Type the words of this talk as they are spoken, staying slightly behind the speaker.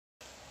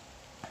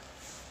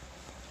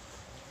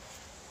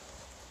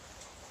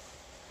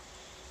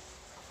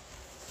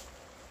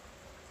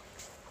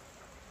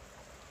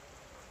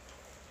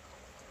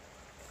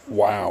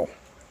Wow.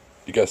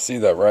 You guys see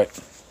that, right?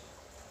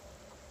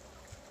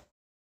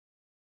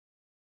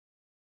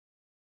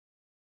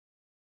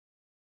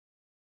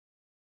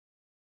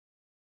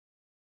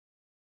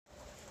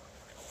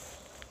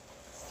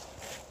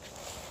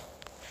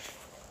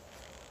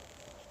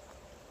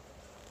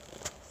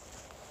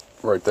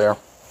 Right there.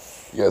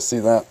 You guys see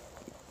that?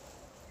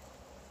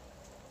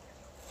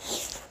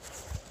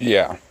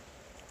 Yeah.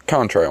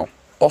 Contrail,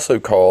 also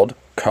called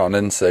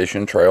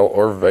condensation trail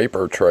or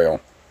vapor trail.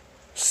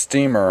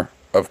 Steamer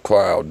of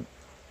cloud,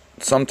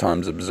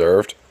 sometimes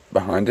observed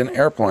behind an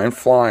airplane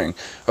flying.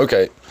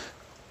 Okay,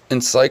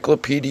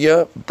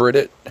 Encyclopedia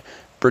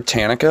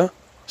Britannica.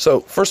 So,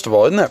 first of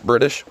all, isn't that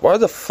British? Why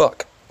the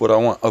fuck would I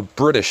want a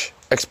British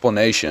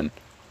explanation?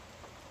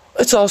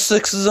 It's all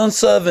sixes and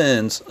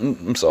sevens.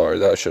 I'm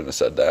sorry, I shouldn't have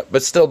said that.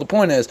 But still, the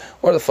point is,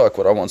 why the fuck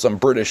would I want some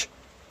British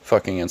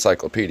fucking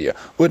encyclopedia?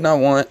 Wouldn't I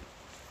want,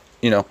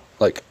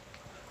 like,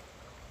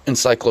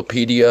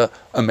 Encyclopedia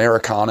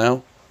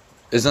Americano?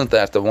 Isn't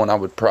that the one I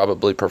would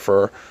probably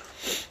prefer?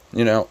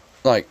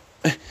 Like,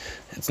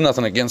 it's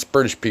nothing against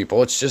British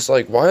people. It's just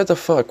like, why the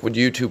fuck would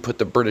YouTube put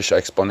the British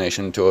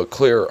explanation to a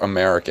clear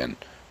American?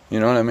 You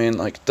know what I mean?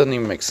 Like, it doesn't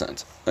even make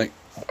sense. Like,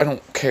 I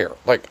don't care.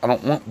 Like, I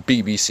don't want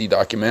BBC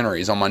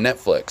documentaries on my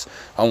Netflix.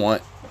 I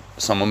want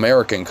some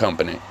American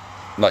company,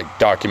 like,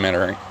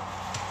 documentary.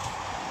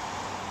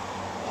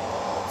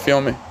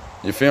 Feel me?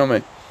 You feel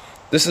me?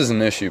 This is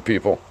an issue,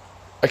 people.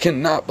 I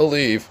cannot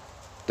believe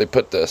they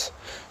put this.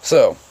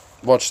 So,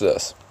 watch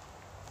this.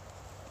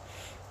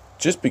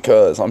 Just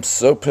because I'm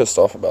so pissed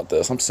off about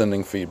this, I'm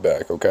sending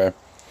feedback, okay?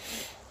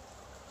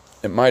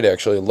 It might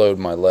actually load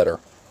my letter.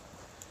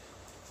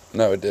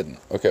 No, it didn't.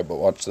 Okay, but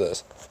watch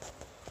this.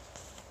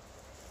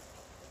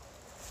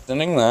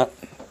 Sending that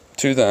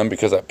to them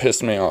because that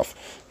pissed me off.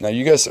 Now,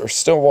 you guys are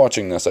still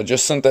watching this. I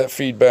just sent that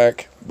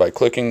feedback by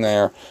clicking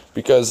there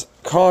because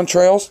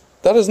contrails,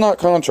 that is not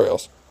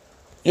contrails.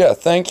 Yeah,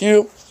 thank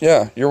you.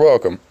 Yeah, you're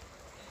welcome.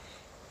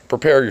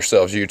 Prepare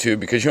yourselves,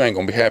 YouTube, because you ain't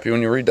going to be happy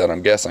when you read that,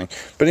 I'm guessing.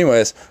 But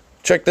anyways,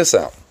 check this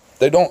out.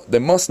 They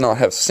must not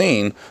have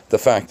seen the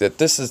fact that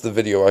this is the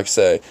video I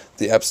say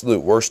the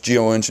absolute worst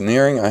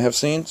geoengineering I have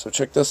seen. So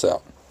check this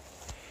out.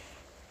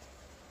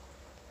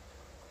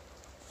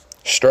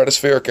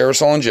 Stratospheric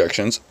aerosol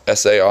injections,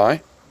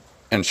 SAI,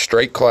 and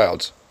straight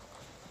clouds.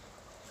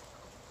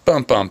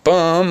 Bum bum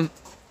bum.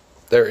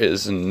 There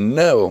is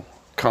no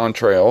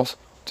contrails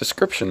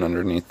description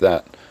underneath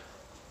that.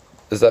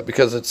 Is that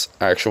because it's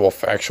actual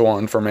factual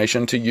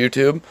information to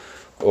YouTube?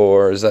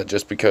 Or is that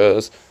just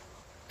because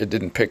it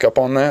didn't pick up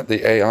on that,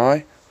 the AI?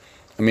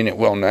 I mean, it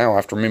will now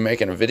after me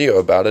making a video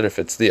about it if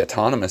it's the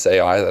autonomous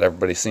AI that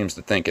everybody seems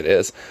to think it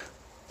is.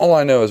 All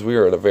I know is we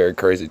are at a very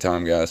crazy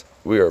time, guys.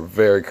 We are at a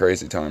very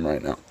crazy time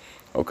right now.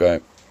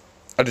 Okay?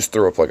 I just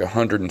threw up like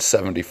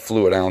 170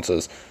 fluid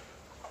ounces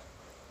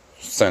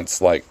since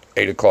like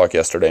 8 o'clock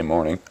yesterday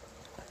morning.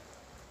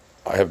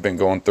 I have been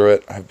going through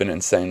it. I've been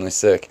insanely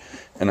sick.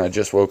 And I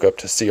just woke up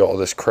to see all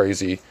this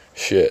crazy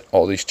shit.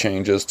 All these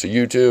changes to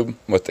YouTube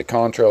with the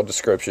contrail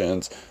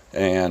descriptions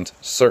and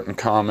certain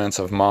comments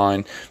of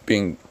mine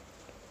being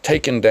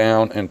taken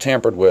down and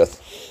tampered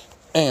with.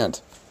 And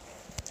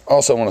I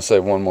also want to say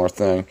one more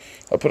thing.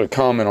 I put a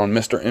comment on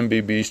Mr.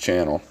 MBB's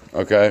channel.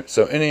 Okay?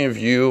 So any of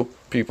you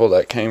people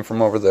that came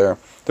from over there,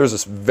 there's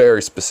this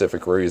very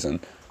specific reason.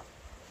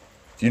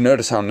 You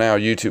notice how now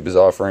YouTube is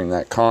offering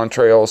that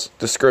contrails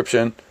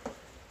description?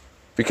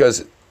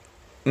 Because,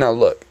 now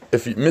look,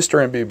 if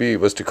Mr. MBB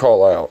was to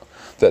call out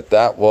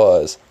that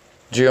was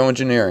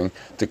geoengineering,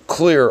 the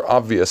clear,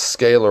 obvious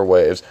scalar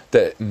waves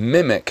that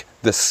mimic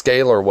the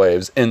scalar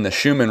waves in the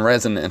Schumann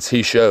resonance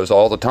he shows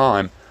all the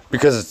time,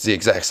 because it's the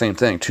exact same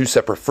thing. Two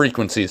separate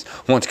frequencies,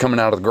 one's coming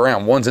out of the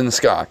ground, one's in the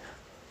sky.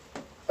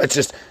 It's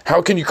just,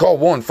 how can you call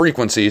one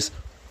frequencies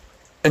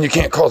and you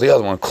can't call the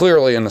other one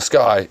clearly in the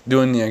sky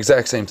doing the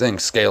exact same thing,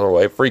 scalar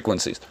wave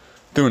frequencies,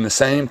 doing the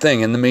same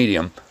thing in the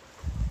medium?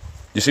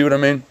 You see what I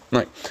mean?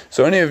 Like,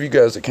 so any of you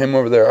guys that came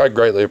over there, I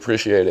greatly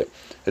appreciate it.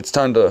 It's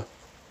time to,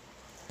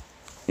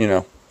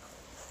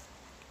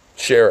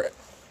 share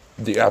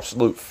the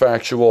absolute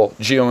factual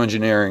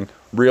geoengineering,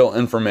 real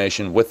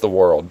information with the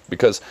world,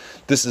 because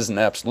this is an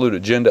absolute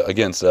agenda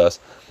against us.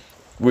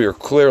 We are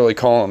clearly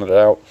calling it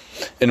out,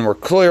 and we're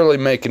clearly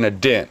making a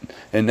dent,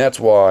 and that's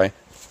why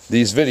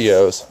these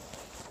videos,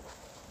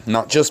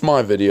 not just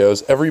my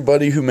videos,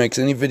 everybody who makes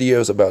any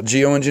videos about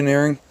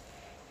geoengineering,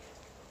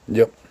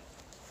 yep,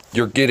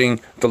 you're getting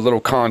the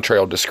little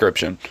contrail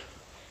description.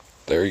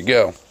 There you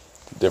go.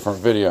 Different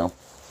video.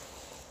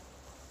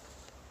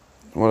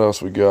 What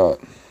else we got?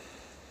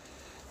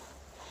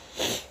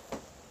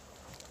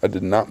 I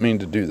did not mean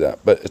to do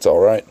that, but it's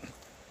alright.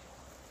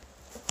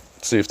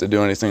 See if they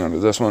do anything under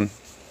this one.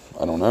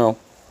 I don't know.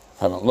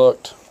 Haven't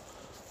looked.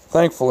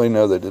 Thankfully,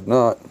 no, they did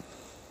not.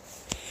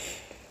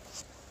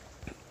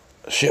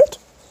 Shit.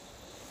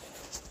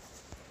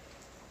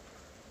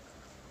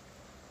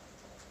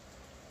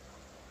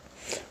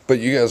 But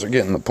you guys are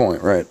getting the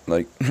point, right?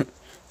 Like,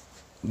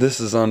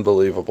 this is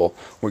unbelievable.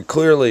 We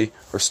clearly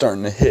are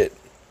starting to hit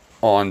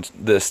on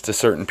this to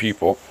certain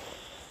people.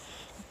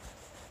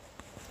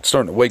 It's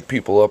starting to wake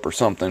people up or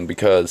something,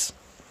 because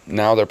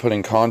now they're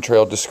putting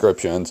contrail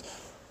descriptions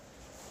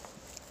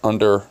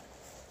under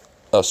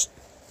us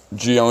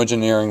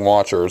geoengineering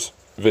watchers'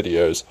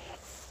 videos.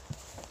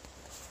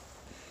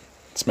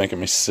 It's making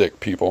me sick,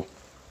 people.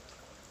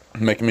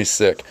 Making me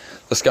sick.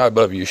 The sky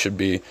above you should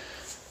be,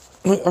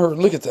 or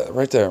look at that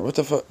right there. What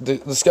the fuck?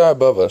 The sky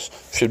above us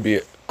should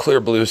be clear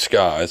blue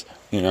skies,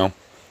 you know.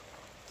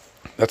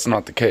 That's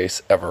not the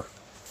case ever.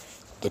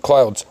 The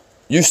clouds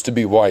used to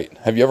be white.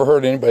 Have you ever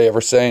heard anybody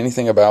ever say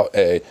anything about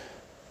a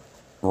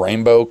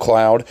rainbow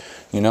cloud?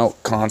 You know,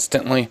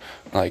 constantly,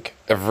 like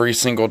every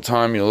single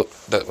time you look.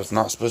 That was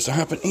not supposed to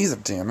happen either,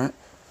 damn it.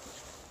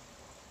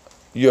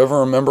 You ever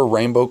remember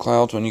rainbow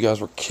clouds when you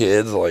guys were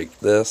kids like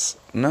this?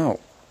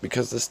 No,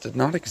 because this did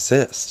not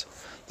exist.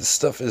 This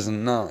stuff is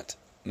not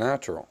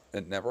natural.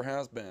 It never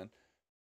has been.